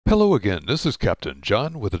Hello again, this is Captain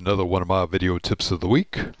John with another one of my video tips of the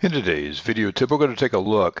week. In today's video tip, we're going to take a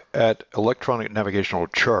look at electronic navigational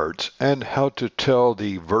charts and how to tell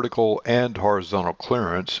the vertical and horizontal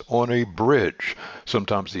clearance on a bridge.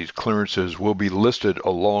 Sometimes these clearances will be listed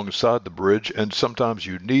alongside the bridge, and sometimes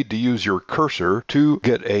you need to use your cursor to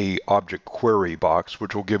get a object query box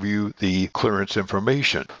which will give you the clearance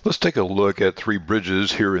information. Let's take a look at three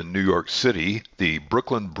bridges here in New York City: the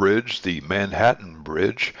Brooklyn Bridge, the Manhattan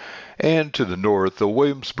Bridge, and to the north, the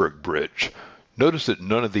Williamsburg Bridge. Notice that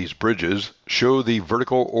none of these bridges show the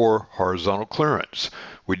vertical or horizontal clearance.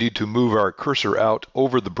 We need to move our cursor out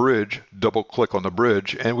over the bridge, double-click on the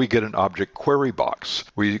bridge, and we get an object query box.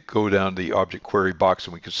 We go down the object query box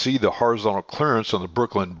and we can see the horizontal clearance on the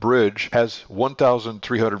Brooklyn Bridge has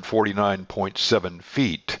 1,349.7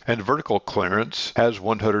 feet, and vertical clearance has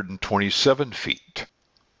 127 feet.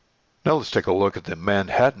 Now let's take a look at the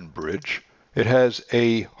Manhattan Bridge. It has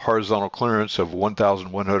a horizontal clearance of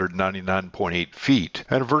 1,199.8 feet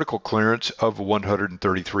and a vertical clearance of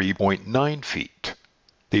 133.9 feet.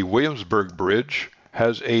 The Williamsburg Bridge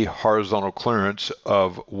has a horizontal clearance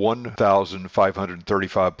of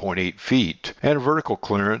 1,535.8 feet and a vertical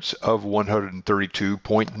clearance of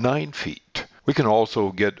 132.9 feet. We can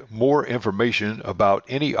also get more information about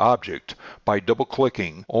any object by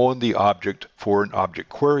double-clicking on the object for an object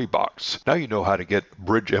query box. Now you know how to get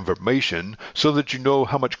bridge information so that you know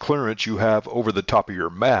how much clearance you have over the top of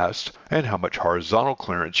your mast and how much horizontal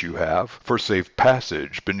clearance you have for safe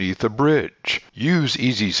passage beneath a bridge. Use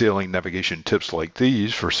easy sailing navigation tips like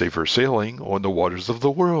these for safer sailing on the waters of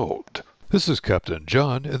the world. This is Captain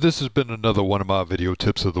John, and this has been another one of my video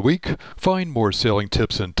tips of the week. Find more sailing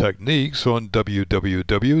tips and techniques on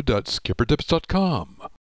www.skippertips.com.